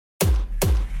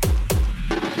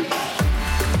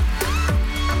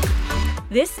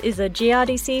This is a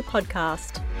GRDC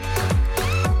podcast.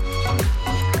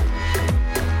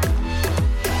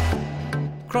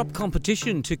 Crop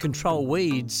competition to control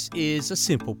weeds is a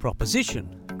simple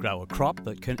proposition. Grow a crop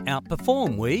that can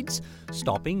outperform weeds,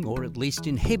 stopping or at least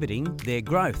inhibiting their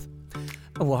growth.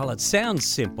 While it sounds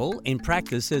simple, in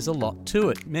practice there's a lot to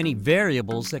it. Many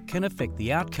variables that can affect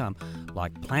the outcome,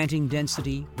 like planting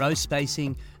density, row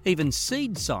spacing, even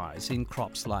seed size in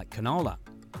crops like canola.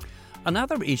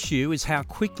 Another issue is how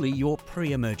quickly your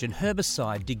pre-emergent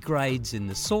herbicide degrades in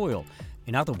the soil.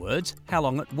 In other words, how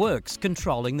long it works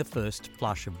controlling the first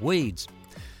flush of weeds.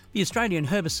 The Australian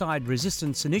Herbicide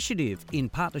Resistance Initiative, in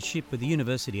partnership with the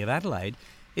University of Adelaide,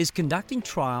 is conducting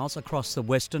trials across the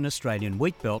Western Australian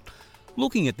wheat belt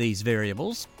looking at these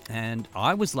variables, and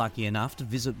I was lucky enough to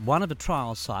visit one of the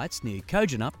trial sites near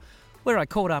Kojonup, where I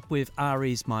caught up with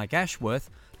RE's Mike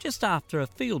Ashworth just after a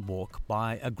field walk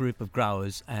by a group of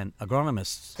growers and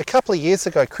agronomists. A couple of years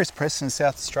ago, Chris Preston in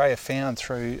South Australia found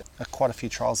through quite a few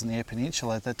trials in the Eyre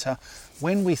Peninsula that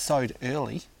when we sowed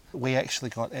early, we actually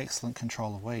got excellent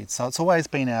control of weeds. So it's always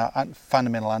been our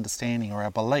fundamental understanding or our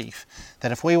belief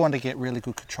that if we want to get really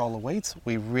good control of weeds,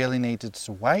 we really needed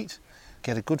to wait,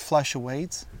 get a good flush of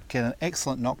weeds, get an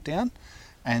excellent knockdown,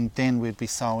 and then we'd be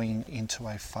sowing into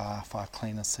a far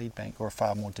cleaner seed bank or a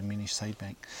far more diminished seed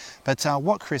bank. But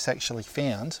what Chris actually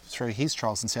found through his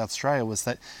trials in South Australia was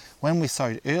that when we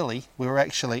sowed early, we were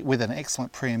actually, with an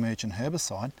excellent pre-emergent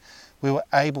herbicide, we were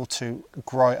able to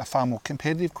grow a far more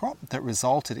competitive crop that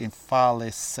resulted in far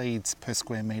less seeds per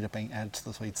square metre being added to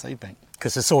the seed bank.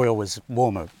 Because the soil was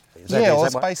warmer.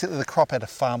 Basically the crop had a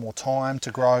far more time to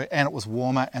grow, and it was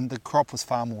warmer, and the crop was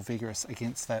far more vigorous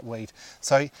against that weed.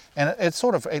 So, and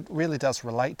it really does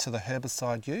relate to the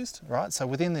herbicide used, right? So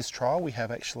within this trial, we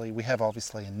have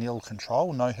obviously a nil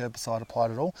control, no herbicide applied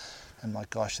at all. And my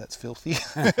gosh, that's filthy.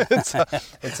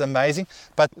 It's amazing.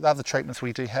 But the other treatments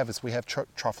we do have is we have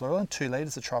trifluralin, 2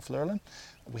 litres of trifluralin.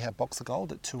 We have Boxer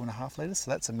Gold at 2.5 litres. So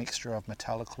that's a mixture of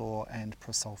metallochlor and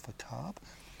prosulfocarb,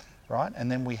 right?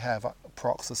 And then we have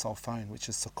peroxysulfone, which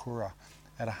is Sakura,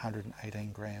 at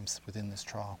 118 grams within this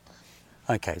trial.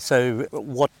 Okay, so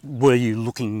what were you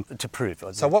looking to prove?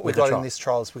 So what we got in this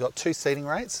trial is we got 2 seeding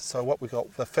rates. So what we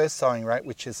got, the first sowing rate,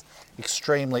 which is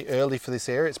extremely early for this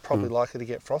area, it's probably likely to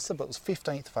get frosted, but it was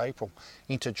 15th of April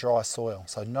into dry soil.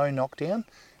 So no knockdown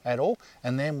at all.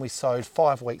 And then we sowed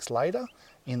 5 weeks later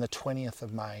in the 20th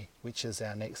of May, which is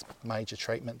our next major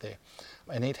treatment there.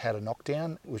 And it had a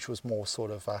knockdown, which was more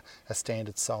sort of a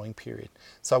standard sowing period.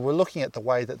 So we're looking at the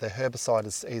way that the herbicide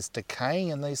is decaying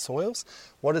in these soils.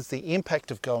 What is the impact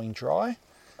of going dry?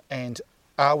 And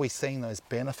are we seeing those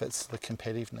benefits to the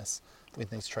competitiveness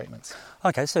with these treatments?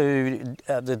 Okay, so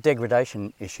the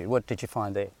degradation issue, what did you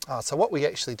find there? So what we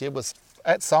actually did was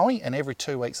at sowing, and every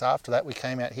 2 weeks after that, we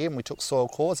came out here and we took soil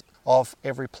cores of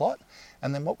every plot.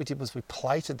 And then what we did was we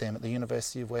plated them at the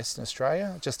University of Western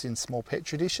Australia, just in small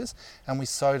petri dishes, and we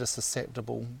sowed a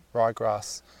susceptible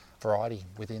ryegrass variety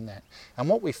within that. And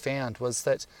what we found was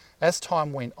that as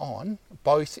time went on,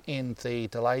 both in the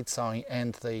delayed sowing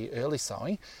and the early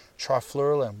sowing,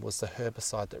 trifluralin was the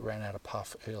herbicide that ran out of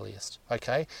puff earliest.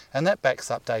 Okay, and that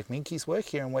backs up Dave Minke's work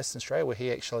here in Western Australia, where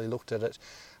he actually looked at it,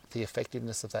 the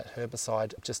effectiveness of that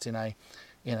herbicide just in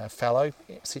a fallow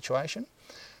situation.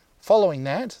 Following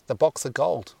that, the Boxer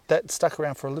Gold, that stuck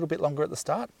around for a little bit longer at the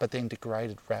start, but then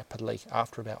degraded rapidly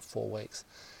after about 4 weeks.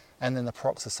 And then the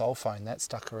peroxysulfone, that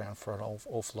stuck around for an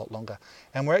awful lot longer.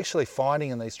 And we're actually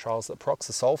finding in these trials that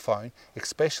peroxysulfone,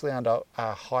 especially under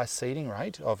a high seeding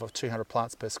rate of 200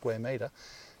 plants per square metre,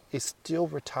 is still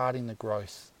retarding the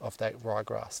growth of that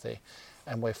ryegrass there.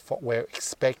 And we're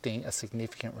expecting a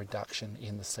significant reduction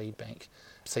in the seed bank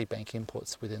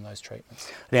inputs within those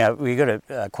treatments. Now, we've got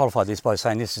to qualify this by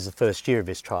saying this is the first year of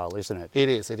this trial, isn't it? It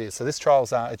is. So this trial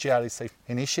is a GRDC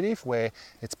initiative where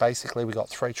it's basically we got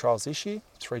 3 trials this year,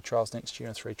 3 trials next year,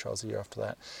 and 3 trials the year after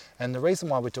that. And the reason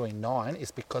why we're doing 9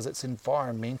 is because it's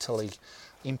environmentally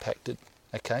impacted.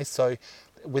 Okay, so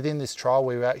within this trial,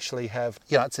 we actually have,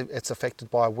 it's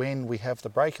affected by when we have the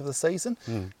break of the season.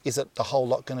 Is it the whole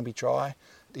lot going to be dry?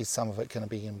 Is some of it going to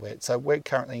be in wet? So we're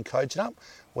currently in Kojonup,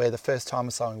 where the first time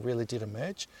of sowing really did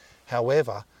emerge.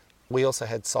 However, we also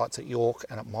had sites at York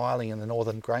and at Miley in the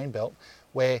northern grain belt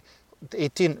where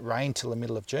it didn't rain till the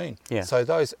middle of June. Yeah. So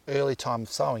those early time of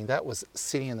sowing, that was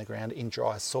sitting in the ground in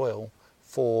dry soil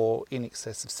for in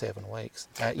excess of 7 weeks.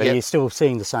 But you're still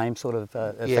seeing the same sort of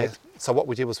effect? Yeah. So what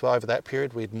we did was over that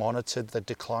period, we'd monitored the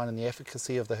decline in the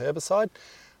efficacy of the herbicide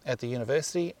at the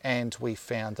university, and we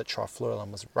found that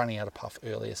trifluralin was running out of puff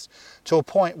earliest, to a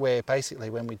point where basically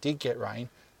when we did get rain,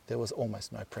 there was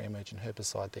almost no pre-emergent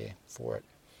herbicide there for it.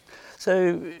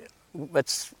 So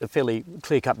that's a fairly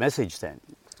clear-cut message then.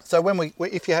 So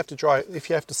if you have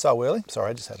to sow early,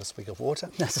 sorry, I just had a swig of water.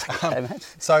 That's okay,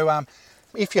 mate. So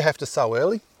if you have to sow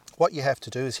early, what you have to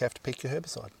do is you have to pick your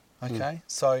herbicide. Okay,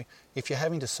 so if you're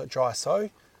having to dry sow,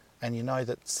 and you know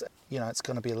that it's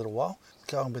going to be a little while,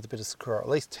 go in with a bit of Sakura, or at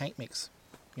least tank mix.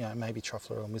 Maybe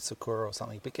Trofluralin with Sakura or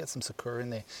something, but get some Sakura in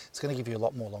there. It's going to give you a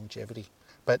lot more longevity.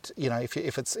 But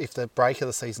if the break of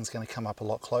the season's going to come up a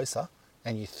lot closer,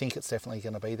 and you think it's definitely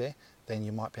going to be there, then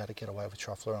you might be able to get away with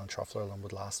Trofluralin. Trofluralin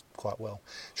would last quite well.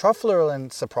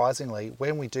 Trofluralin, surprisingly,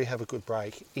 when we do have a good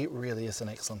break, it really is an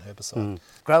excellent herbicide.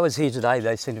 Growers here today,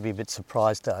 they seem to be a bit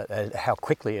surprised at how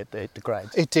quickly it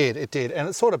degrades. It did, and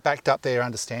it sort of backed up their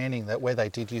understanding that where they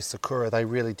did use Sakura, they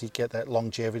really did get that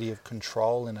longevity of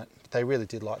control in it. They really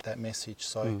did like that message.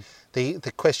 So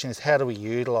the question is, how do we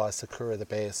utilise Sakura the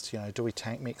best? Do we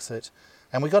tank mix it?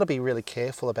 And we've got to be really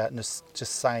careful about just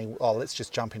saying, oh, let's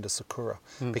just jump into Sakura,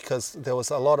 because there was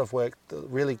a lot of work,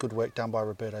 really good work done by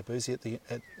Roberto Buzzi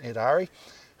at ARI,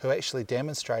 who actually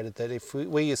demonstrated that if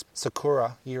we use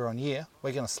Sakura year on year,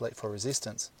 we're going to select for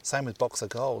resistance. Same with Boxer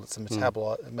Gold, it's a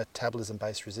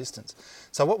metabolism-based resistance.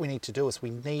 So what we need to do is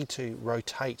we need to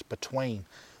rotate between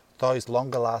those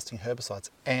longer lasting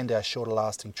herbicides and our shorter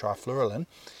lasting Trifluralin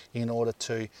in order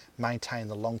to maintain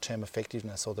the long-term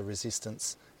effectiveness or the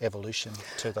resistance evolution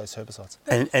to those herbicides.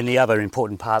 And the other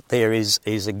important part there is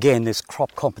again this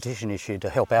crop competition issue to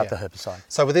help out the herbicide.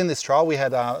 So within this trial we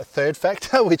had a third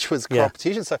factor, which was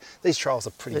competition. So these trials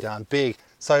are pretty darn big.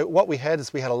 So what we had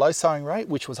is we had a low sowing rate,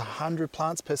 which was 100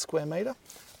 plants per square metre.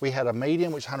 We had a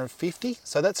median, which was 150,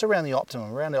 so that's around the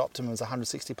optimum. Around the optimum was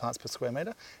 160 plants per square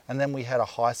metre. And then we had a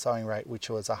high sowing rate,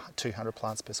 which was 200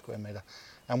 plants per square metre.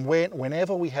 And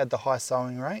whenever we had the high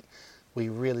sowing rate, we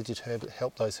really did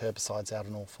help those herbicides out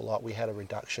an awful lot. We had a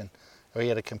reduction, we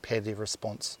had a competitive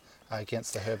response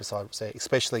against the herbicide,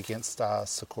 especially against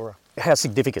Sakura. How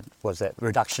significant was that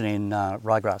reduction in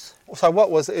ryegrass? So it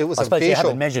was I a suppose visual. you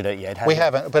haven't measured it yet, have We you?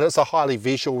 haven't, but it's a highly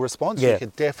visual response. Yeah. You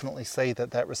could definitely see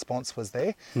that response was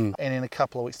there. And in a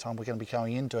couple of weeks' time, we're going to be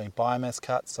going in doing biomass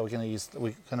cuts. So we're going to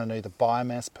do the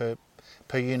biomass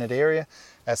per unit area,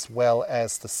 as well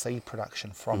as the seed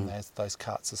production from those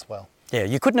cuts as well. Yeah,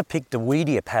 you couldn't have picked a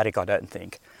weedier paddock, I don't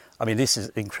think. I mean, this is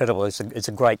incredible. It's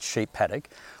a great sheep paddock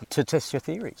to test your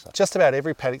theories. Just about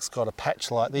every paddock's got a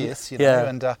patch like this,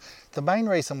 and the main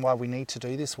reason why we need to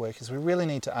do this work is we really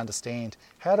need to understand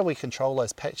how do we control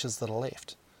those patches that are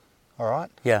left, all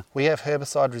right? Yeah. We have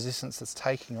herbicide resistance that's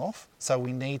taking off, so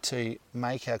we need to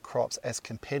make our crops as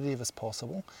competitive as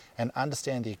possible and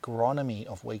understand the agronomy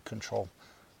of weed control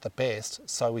the best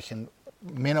so we can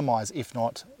minimise, if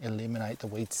not eliminate, the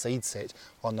weed seed set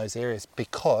on those areas,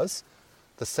 because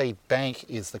the seed bank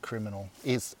is the criminal,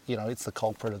 it's the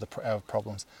culprit of our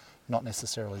problems, not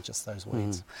necessarily just those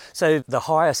weeds. So the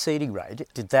higher seeding rate,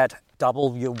 did that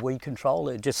double your weed control?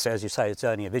 It just, as you say, it's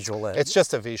only a visual. It's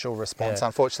just a visual response.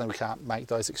 Unfortunately, we can't make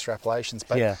those extrapolations,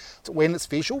 but when it's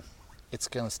visual, it's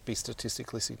going to be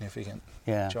statistically significant.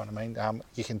 Yeah. Do you know what I mean?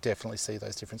 You can definitely see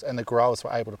those differences, and the growers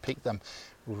were able to pick them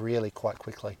really quite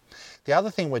quickly. The other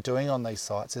thing we're doing on these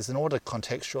sites is, in order to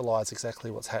contextualise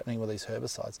exactly what's happening with these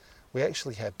herbicides, we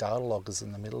actually have data loggers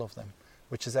in the middle of them,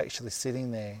 which is actually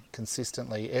sitting there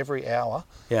consistently every hour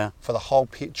for the whole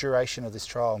duration of this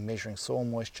trial, measuring soil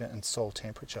moisture and soil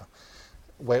temperature.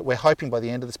 We're hoping by the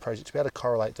end of this project to be able to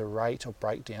correlate the rate of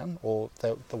breakdown, or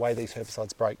the way these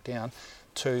herbicides break down,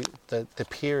 to the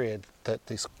period that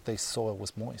this soil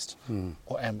was moist, and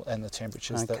the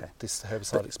temperatures that this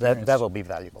herbicide experienced. That will be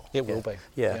valuable. It will be.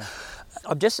 Yeah.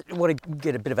 I just want to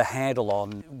get a bit of a handle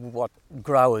on what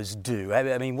growers do.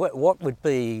 I mean, what would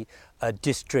be a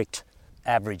district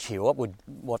average here?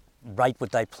 What rate would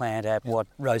they plant at? What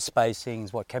row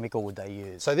spacings? What chemical would they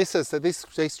use? So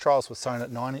these trials were sown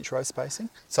at 9-inch row spacing.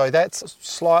 So that's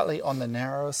slightly on the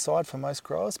narrower side for most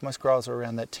growers. Most growers are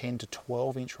around that 10 to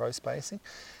 12-inch row spacing.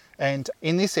 And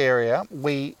in this area,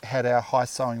 we had our high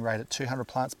sowing rate at 200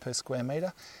 plants per square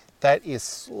metre. That is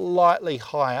slightly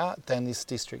higher than this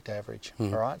district average, all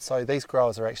right? So these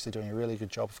growers are actually doing a really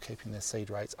good job of keeping their seed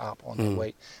rates up on their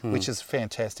wheat, which is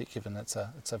fantastic given it's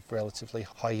a relatively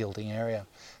high-yielding area.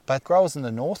 But growers in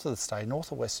the north of the state,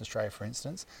 north of Western Australia, for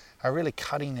instance, are really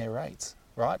cutting their rates,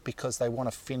 right? Because they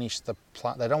want to finish the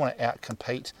plant. They don't want to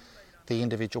outcompete the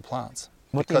individual plants.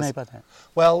 What do you mean by that?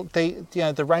 Well,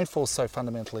 the rainfall is so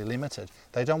fundamentally limited.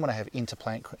 They don't want to have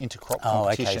intercrop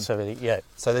competition. Okay,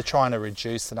 so they're trying to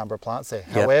reduce the number of plants there.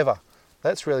 However,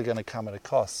 that's really going to come at a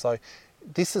cost. So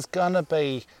this is going to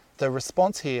be, the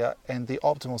response here and the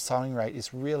optimal sowing rate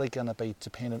is really going to be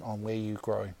dependent on where you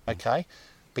grow, okay?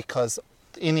 Because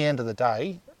in the end of the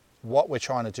day, what we're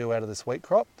trying to do out of this wheat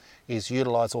crop is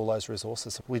utilise all those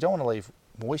resources. We don't want to leave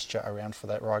moisture around for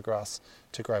that ryegrass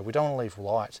to grow. We don't want to leave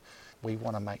light. We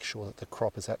want to make sure that the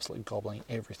crop is absolutely gobbling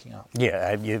everything up.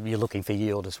 Yeah, you're looking for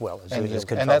yield as well. And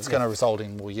that's going to result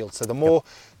in more yield. So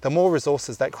the more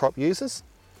resources that crop uses,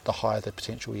 the higher the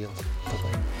potential yield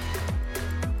will be.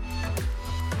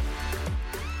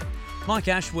 Mike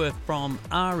Ashworth from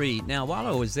ARI. Now, while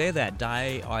I was there that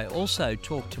day, I also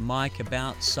talked to Mike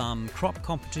about some crop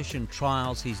competition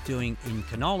trials he's doing in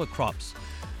canola crops.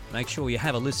 Make sure you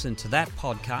have a listen to that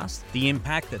podcast. The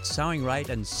impact that sowing rate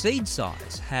and seed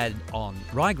size had on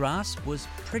ryegrass was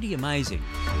pretty amazing.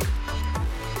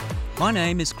 My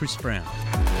name is Chris Brown.